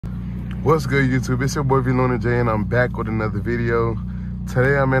What's good, YouTube? It's your boy Vilona J, and I'm back with another video.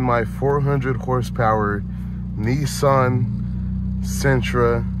 Today I'm in my 400 horsepower Nissan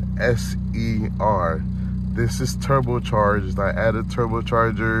Sentra SER. This is turbocharged. I added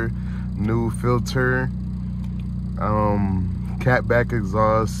turbocharger, new filter, cat back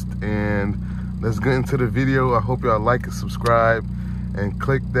exhaust, and let's get into the video. I hope y'all like and subscribe and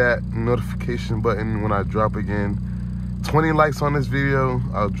click that notification button when I drop again. 20 likes on this video,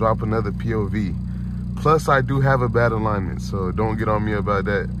 I'll drop another POV. Plus, I do have a bad alignment, so don't get on me about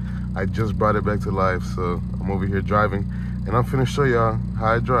that. I just brought it back to life, so I'm over here driving, and I'm finna show y'all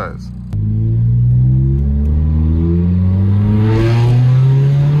how it drives.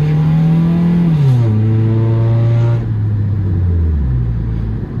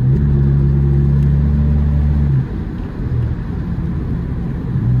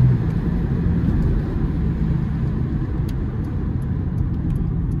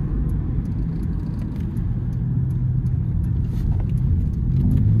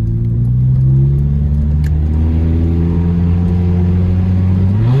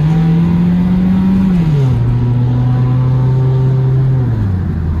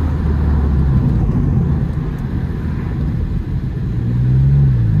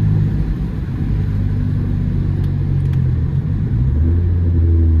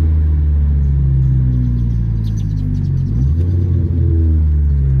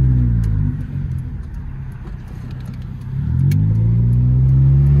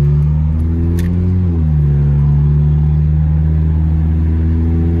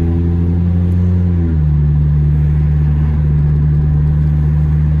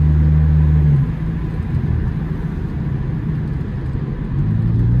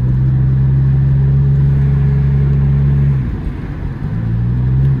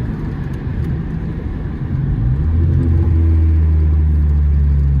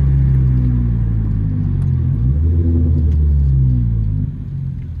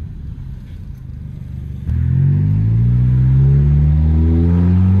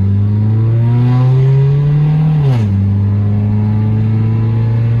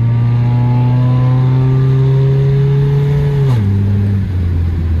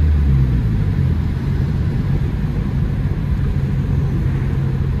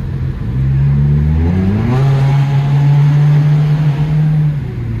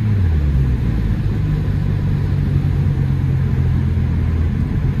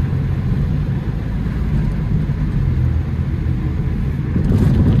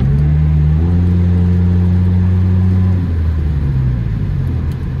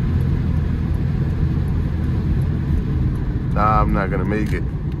 Nah, I'm not gonna make it.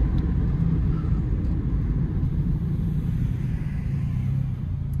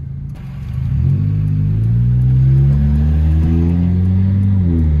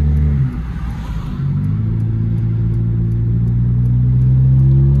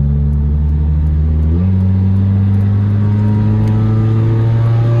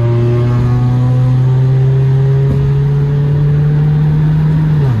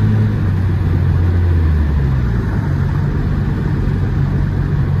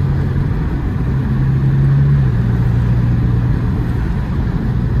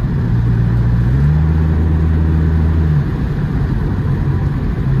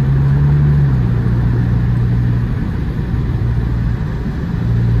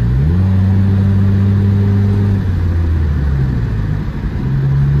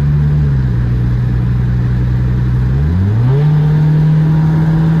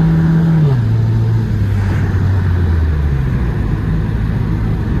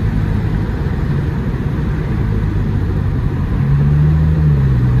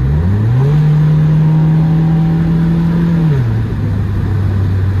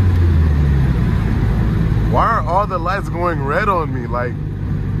 All the lights going red on me? Like,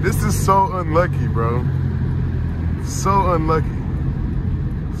 this is so unlucky, bro. So unlucky.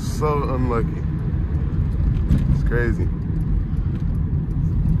 So unlucky. It's crazy.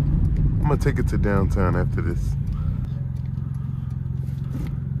 I'm gonna take it to downtown after this.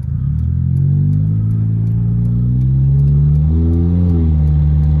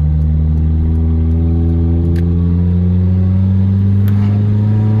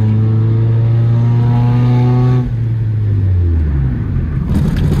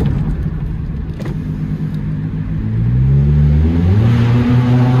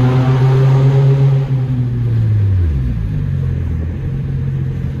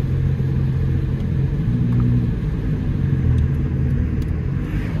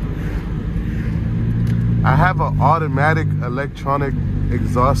 I have an automatic electronic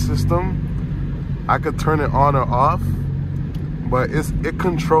exhaust system. I could turn it on or off, but it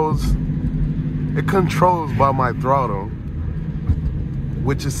controls it controls by my throttle,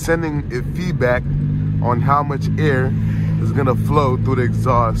 which is sending it feedback on how much air is gonna flow through the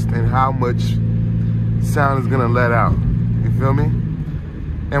exhaust and how much sound is gonna let out. You feel me?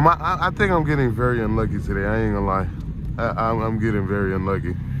 And I think I'm getting very unlucky today. I ain't gonna lie. I'm getting very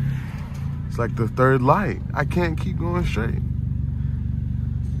unlucky. It's like the third light. I can't keep going straight.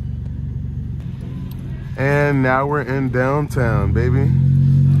 And now we're in downtown, baby.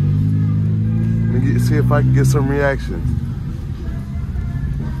 Let me see if I can get some reactions.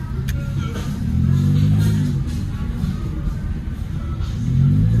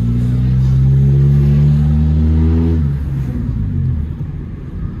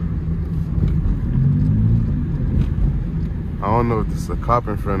 I don't know if there's a cop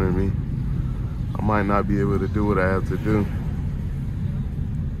in front of me. I might not be able to do what I have to do.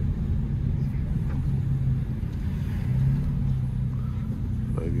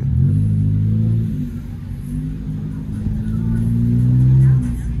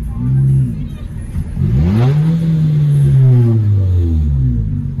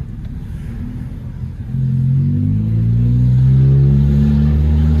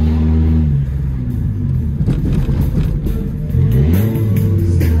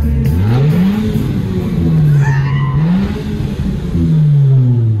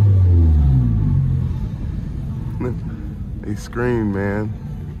 They scream, man.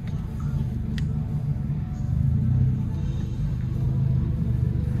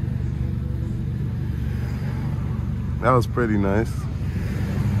 That was pretty nice.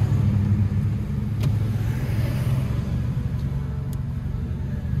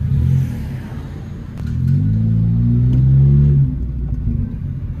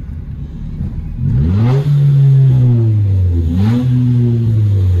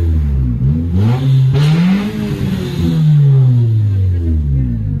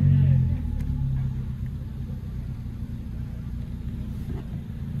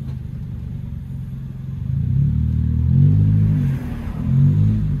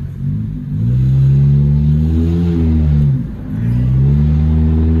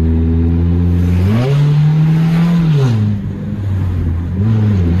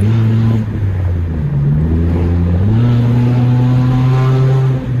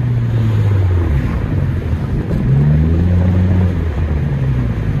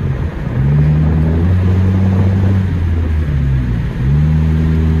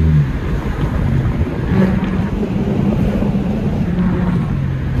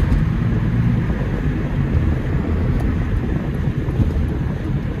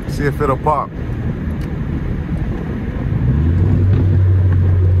 See if it'll pop.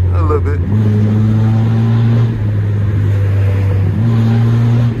 A little bit.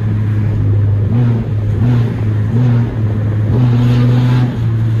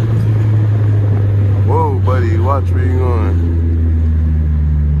 Whoa, buddy, watch where you're going.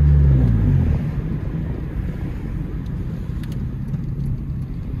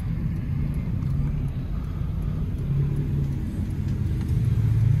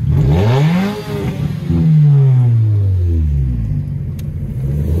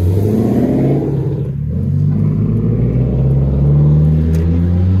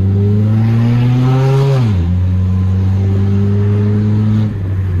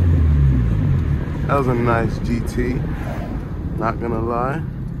 That was a nice GT, not gonna lie.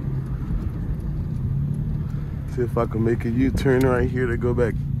 See if I can make a U-turn right here to go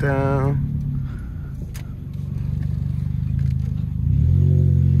back down.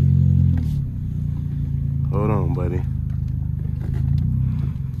 Hold on, buddy.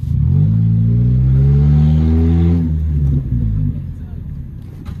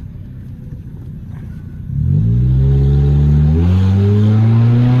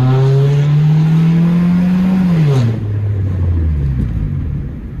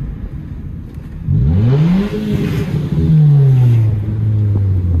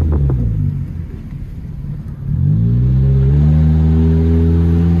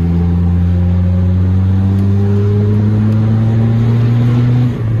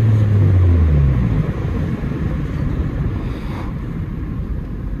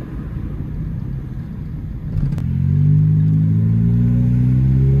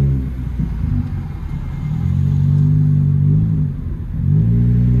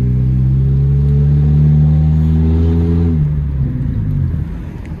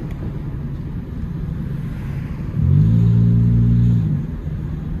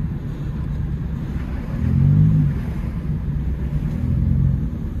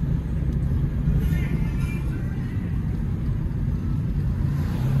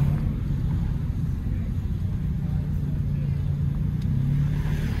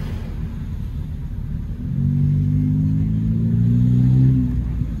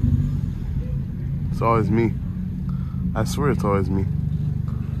 It's always me. I swear it's always me.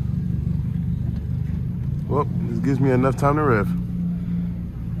 Well, this gives me enough time to rev.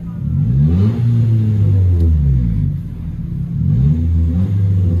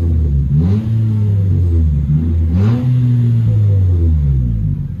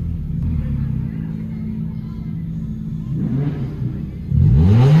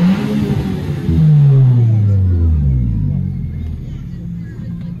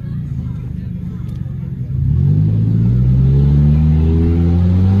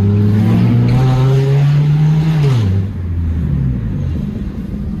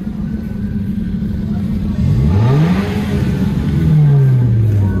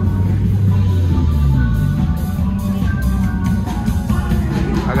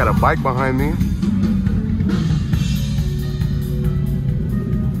 I got a bike behind me.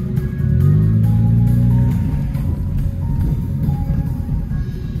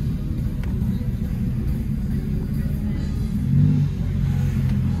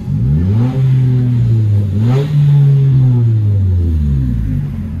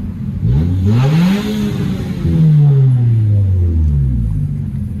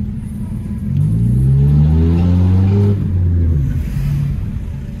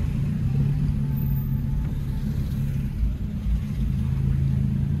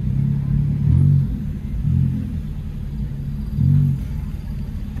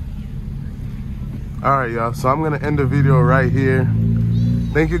 Alright y'all, so I'm gonna end the video right here.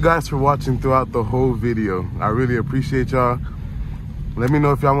 Thank you guys for watching throughout the whole video. I really appreciate y'all. Let me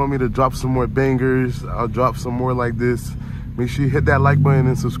know if y'all want me to drop some more bangers. I'll drop some more like this. Make sure you hit that like button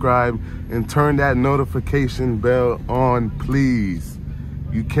and subscribe and turn that notification bell on, please.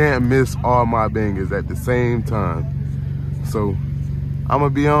 You can't miss all my bangers at the same time. So I'm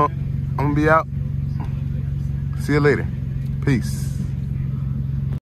gonna be out. See you later. Peace.